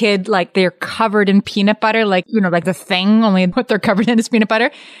 Like the kid, like they're covered in peanut butter, like, you know, like the thing, only what they're covered in is peanut butter.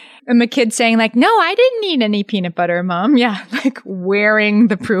 And the kid saying like, no, I didn't eat any peanut butter, Mom. Yeah. Like wearing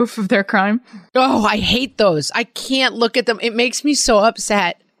the proof of their crime. Oh, I hate those. I can't look at them. It makes me so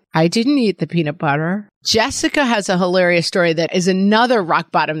upset. I didn't eat the peanut butter. Jessica has a hilarious story that is another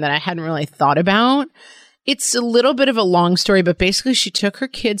rock bottom that I hadn't really thought about. It's a little bit of a long story, but basically she took her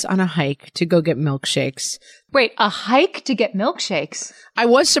kids on a hike to go get milkshakes. Wait, a hike to get milkshakes? I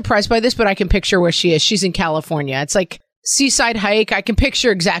was surprised by this, but I can picture where she is. She's in California. It's like seaside hike. I can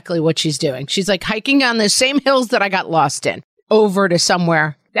picture exactly what she's doing. She's like hiking on the same hills that I got lost in over to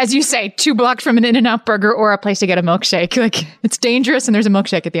somewhere. As you say, 2 blocks from an In-N-Out burger or a place to get a milkshake. Like, it's dangerous and there's a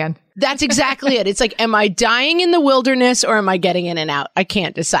milkshake at the end. That's exactly it. It's like, am I dying in the wilderness or am I getting In-N-Out? I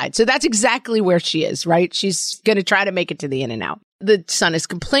can't decide. So that's exactly where she is, right? She's going to try to make it to the In-N-Out. The son is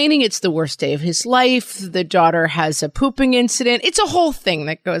complaining. It's the worst day of his life. The daughter has a pooping incident. It's a whole thing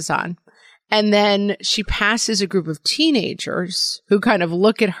that goes on. And then she passes a group of teenagers who kind of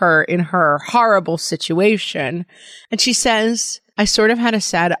look at her in her horrible situation. And she says, I sort of had a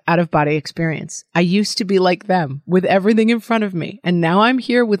sad out-of-body experience. I used to be like them, with everything in front of me. And now I'm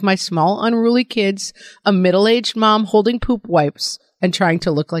here with my small, unruly kids, a middle-aged mom holding poop wipes, and trying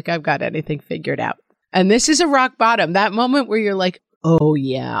to look like I've got anything figured out. And this is a rock bottom. That moment where you're like, oh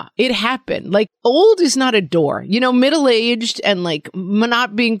yeah, it happened. Like, old is not a door. You know, middle-aged and like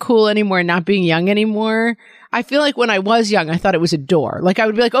not being cool anymore, not being young anymore. I feel like when I was young, I thought it was a door. Like I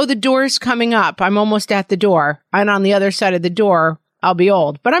would be like, oh, the door's coming up. I'm almost at the door. And on the other side of the door, I'll be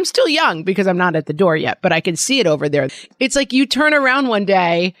old. But I'm still young because I'm not at the door yet, but I can see it over there. It's like you turn around one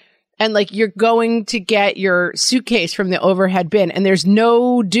day and like you're going to get your suitcase from the overhead bin and there's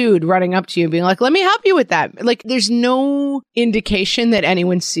no dude running up to you being like, let me help you with that. Like there's no indication that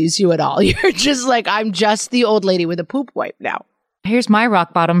anyone sees you at all. You're just like, I'm just the old lady with a poop wipe now. Here's my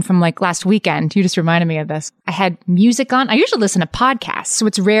rock bottom from like last weekend. You just reminded me of this. I had music on. I usually listen to podcasts, so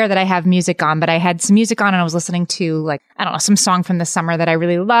it's rare that I have music on, but I had some music on and I was listening to like, I don't know, some song from the summer that I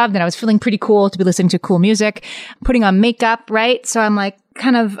really loved. And I was feeling pretty cool to be listening to cool music, putting on makeup, right? So I'm like,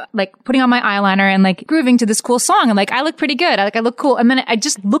 kind of like putting on my eyeliner and like grooving to this cool song. And like, I look pretty good. I look cool. And then I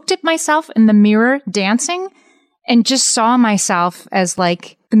just looked at myself in the mirror dancing and just saw myself as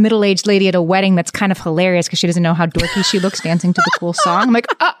like the middle-aged lady at a wedding that's kind of hilarious because she doesn't know how dorky she looks dancing to the cool song. I'm like,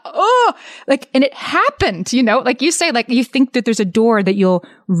 like, and it happened, you know, like you say, like you think that there's a door that you'll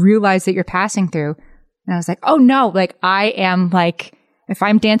realize that you're passing through. And I was like, oh no, like I am like, if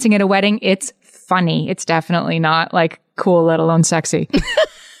I'm dancing at a wedding, it's funny. It's definitely not like cool, let alone sexy.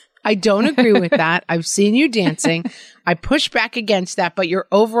 I don't agree with that. I've seen you dancing. I push back against that, but your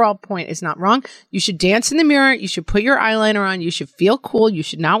overall point is not wrong. You should dance in the mirror. You should put your eyeliner on. You should feel cool. You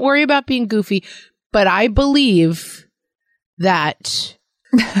should not worry about being goofy. But I believe that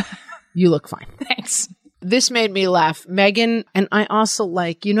you look fine. Thanks. This made me laugh. Megan, and I also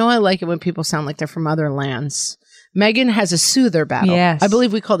like, you know, I like it when people sound like they're from other lands. Megan has a soother battle. Yes. I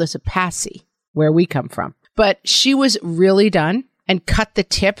believe we call this a passy, where we come from. But she was really done and cut the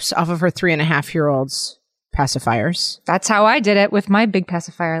tips off of her 3.5-year-old's pacifiers. That's how I did it with my big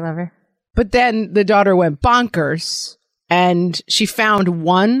pacifier lover. But then the daughter went bonkers and she found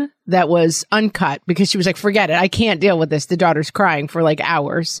one that was uncut because she was like, forget it. I can't deal with this. The daughter's crying for like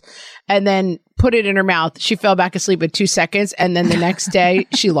hours, and then put it in her mouth. She fell back asleep in 2 seconds. And then the next day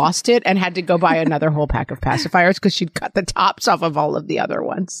she lost it and had to go buy another whole pack of pacifiers because she'd cut the tops off of all of the other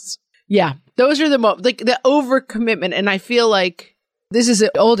ones. Yeah. Those are like the overcommitment. And I feel like this is an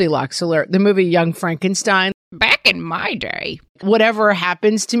Oldilocks alert. The movie Young Frankenstein. Back in my day. Whatever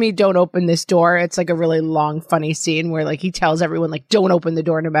happens to me, don't open this door. It's like a really long, funny scene where like he tells everyone like, don't open the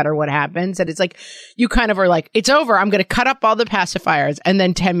door no matter what happens. And it's like, you kind of are like, it's over. I'm going to cut up all the pacifiers. And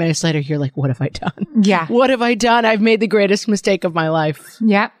then 10 minutes later, you're like, what have I done? Yeah. What have I done? I've made the greatest mistake of my life.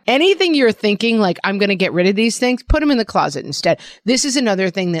 Yeah. Anything you're thinking like, I'm going to get rid of these things, put them in the closet instead. This is another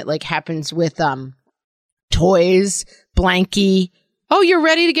thing that like happens with toys, Blanky. Oh, you're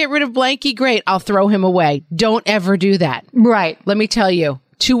ready to get rid of Blanky? Great. I'll throw him away. Don't ever do that. Right. Let me tell you,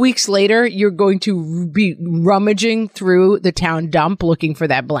 2 weeks later, you're going to be rummaging through the town dump looking for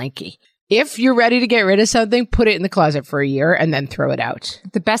that Blanky. If you're ready to get rid of something, put it in the closet for a year and then throw it out.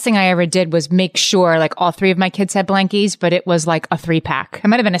 The best thing I ever did was make sure like all 3 of my kids had blankies, but it was like a 3-pack. It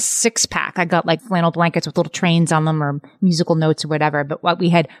might have been a 6-pack. I got like flannel blankets with little trains on them or musical notes or whatever, but what we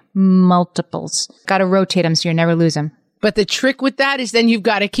had multiples. Got to rotate them so you never lose them. But the trick with that is then you've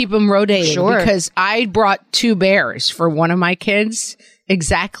got to keep them rotating. Sure. Because I brought 2 bears for one of my kids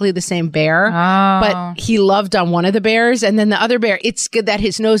exactly the same bear, Oh. but he loved on one of the bears. And then the other bear, it's good that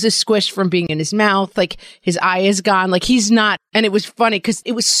his nose is squished from being in his mouth. Like his eye is gone. Like he's not. And it was funny because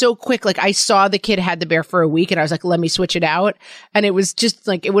it was so quick. Like I saw the kid had the bear for a week and I was like, let me switch it out. And it was just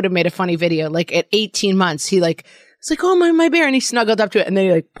like, it would have made a funny video. Like at 18 months, he like, it's like, oh, my bear. And he snuggled up to it and then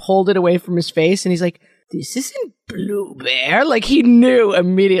he like pulled it away from his face. And he's like, this isn't Blue Bear. Like he knew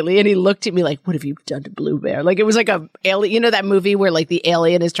immediately. And he looked at me like, what have you done to Blue Bear? Like it was like a alien, you know, that movie where like the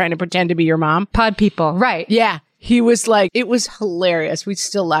alien is trying to pretend to be your mom? Pod people. Right. Yeah. He was like, it was hilarious. We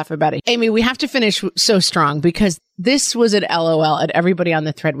still laugh about it. Amy, we have to finish so strong because this was an LOL and everybody on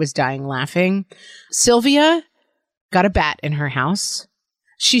the thread was dying laughing. Sylvia got a bat in her house.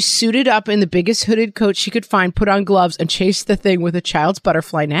 She suited up in the biggest hooded coat she could find, put on gloves, and chased the thing with a child's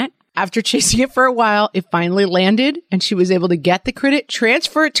butterfly net. After chasing it for a while, it finally landed, and she was able to get the cricket,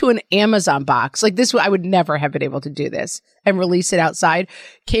 transfer it to an Amazon box. Like this, I would never have been able to do this, and release it outside.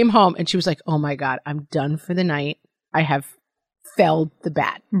 Came home, and she was like, oh my God, I'm done for the night. I have felled the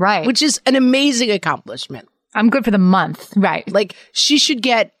bat. Right. Which is an amazing accomplishment. I'm good for the month. Right. Like she should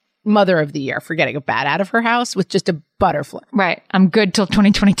get Mother of the Year for getting a bat out of her house with just a butterfly. Right. I'm good till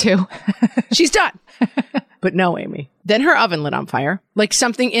 2022. She's done. But no, Amy. Then her oven lit on fire. Like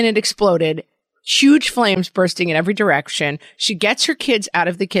something in it exploded. Huge flames bursting in every direction. She gets her kids out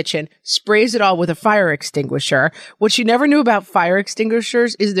of the kitchen, sprays it all with a fire extinguisher. What she never knew about fire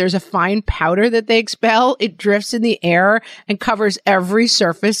extinguishers is there's a fine powder that they expel. It drifts in the air and covers every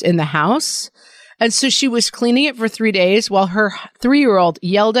surface in the house. And so she was cleaning it for 3 days while her 3-year-old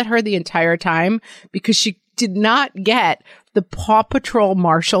yelled at her the entire time because she did not get the Paw Patrol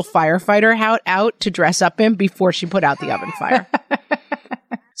Marshall firefighter hat out to dress up in before she put out the oven fire.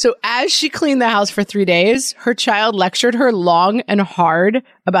 So as she cleaned the house for 3 days, her child lectured her long and hard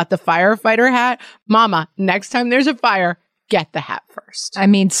about the firefighter hat. Mama, next time there's a fire, get the hat first. I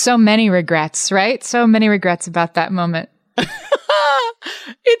mean, so many regrets, right? So many regrets about that moment.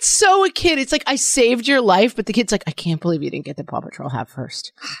 It's so a kid. It's like, I saved your life, but the kid's like, I can't believe you didn't get the Paw Patrol hat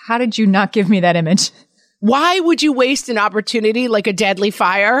first. How did you not give me that image? Why would you waste an opportunity like a deadly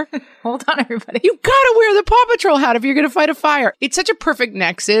fire? Hold on, everybody. You gotta wear the Paw Patrol hat if you're gonna fight a fire. It's such a perfect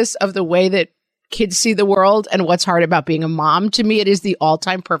nexus of the way that kids see the world and what's hard about being a mom. To me, it is the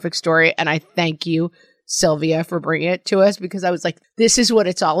all-time perfect story. And I thank you, Sylvia, for bringing it to us because I was like, this is what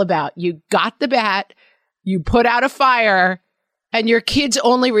it's all about. You got the bat, you put out a fire, and your kid's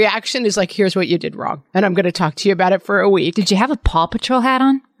only reaction is like, here's what you did wrong. And I'm going to talk to you about it for a week. Did you have a Paw Patrol hat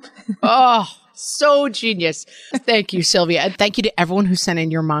on? Oh, so genius. Thank you, Sylvia. And thank you to everyone who sent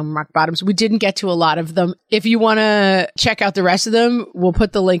in your mom rock bottoms. We didn't get to a lot of them. If you want to check out the rest of them, we'll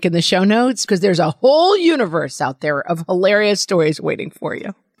put the link in the show notes because there's a whole universe out there of hilarious stories waiting for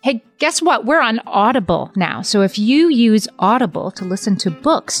you. Hey, guess what? We're on Audible now. So if you use Audible to listen to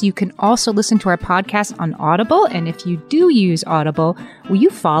books, you can also listen to our podcast on Audible. And if you do use Audible, will you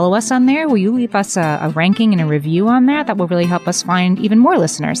follow us on there? Will you leave us a ranking and a review on there? That will really help us find even more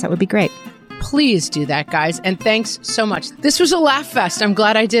listeners. That would be great. Please do that, guys. And thanks so much. This was a laugh fest. I'm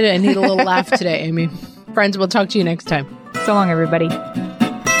glad I did it. I need a little laugh today, Amy. Friends, we'll talk to you next time. So long, everybody.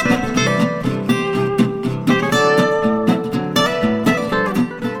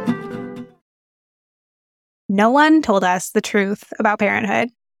 No one told us the truth about parenthood.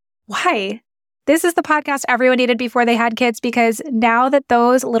 Why? This is the podcast everyone needed before they had kids because now that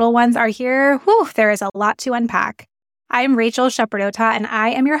those little ones are here, there is a lot to unpack. I'm Rachel Shepardota, and I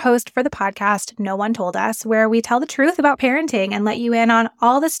am your host for the podcast No One Told Us, where we tell the truth about parenting and let you in on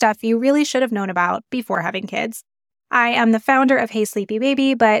all the stuff you really should have known about before having kids. I am the founder of Hey Sleepy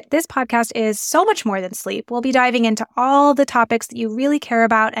Baby, but this podcast is so much more than sleep. We'll be diving into all the topics that you really care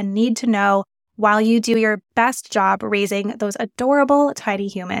about and need to know while you do your best job raising those adorable, tiny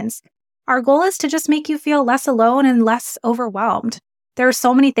humans. Our goal is to just make you feel less alone and less overwhelmed. There are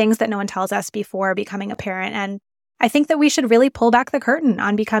so many things that no one tells us before becoming a parent, and I think that we should really pull back the curtain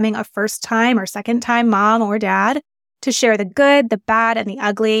on becoming a first-time or second-time mom or dad to share the good, the bad, and the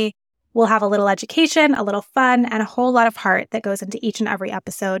ugly. We'll have a little education, a little fun, and a whole lot of heart that goes into each and every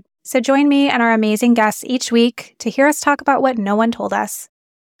episode. So join me and our amazing guests each week to hear us talk about what no one told us.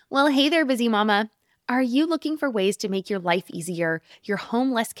 Well, hey there, busy mama. Are you looking for ways to make your life easier, your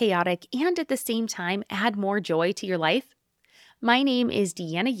home less chaotic, and at the same time add more joy to your life? My name is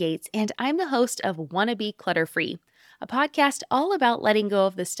Deanna Yates, and I'm the host of Wanna Be Clutter-Free, a podcast all about letting go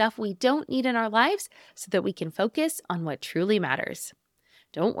of the stuff we don't need in our lives so that we can focus on what truly matters.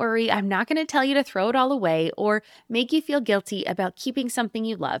 Don't worry, I'm not going to tell you to throw it all away or make you feel guilty about keeping something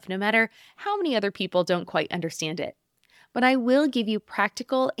you love, no matter how many other people don't quite understand it. But I will give you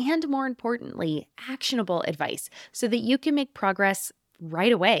practical and, more importantly, actionable advice so that you can make progress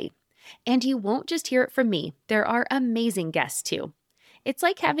right away. And you won't just hear it from me. There are amazing guests too. It's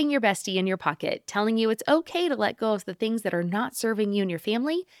like having your bestie in your pocket telling you it's okay to let go of the things that are not serving you and your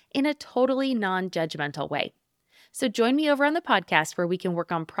family in a totally non-judgmental way. So join me over on the podcast where we can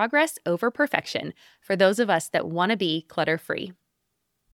work on progress over perfection for those of us that want to be clutter-free.